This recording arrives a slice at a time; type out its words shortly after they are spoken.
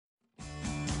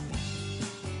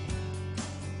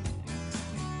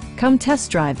Come test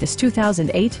drive this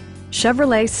 2008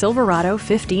 Chevrolet Silverado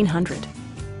 1500.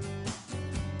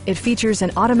 It features an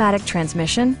automatic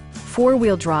transmission,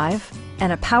 four-wheel drive,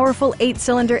 and a powerful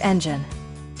 8-cylinder engine.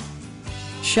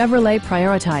 Chevrolet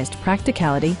prioritized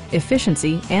practicality,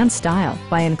 efficiency, and style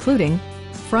by including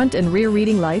front and rear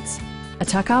reading lights, a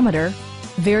tachometer,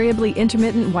 variably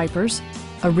intermittent wipers,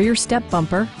 a rear step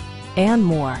bumper, and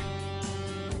more.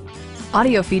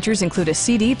 Audio features include a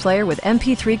CD player with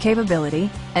MP3 capability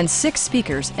and 6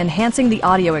 speakers enhancing the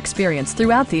audio experience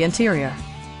throughout the interior.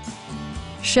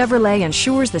 Chevrolet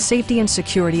ensures the safety and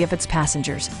security of its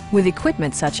passengers with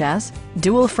equipment such as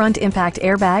dual front impact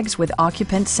airbags with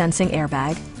occupant sensing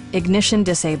airbag, ignition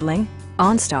disabling,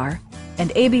 OnStar,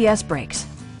 and ABS brakes.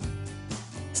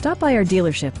 Stop by our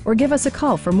dealership or give us a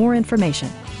call for more information.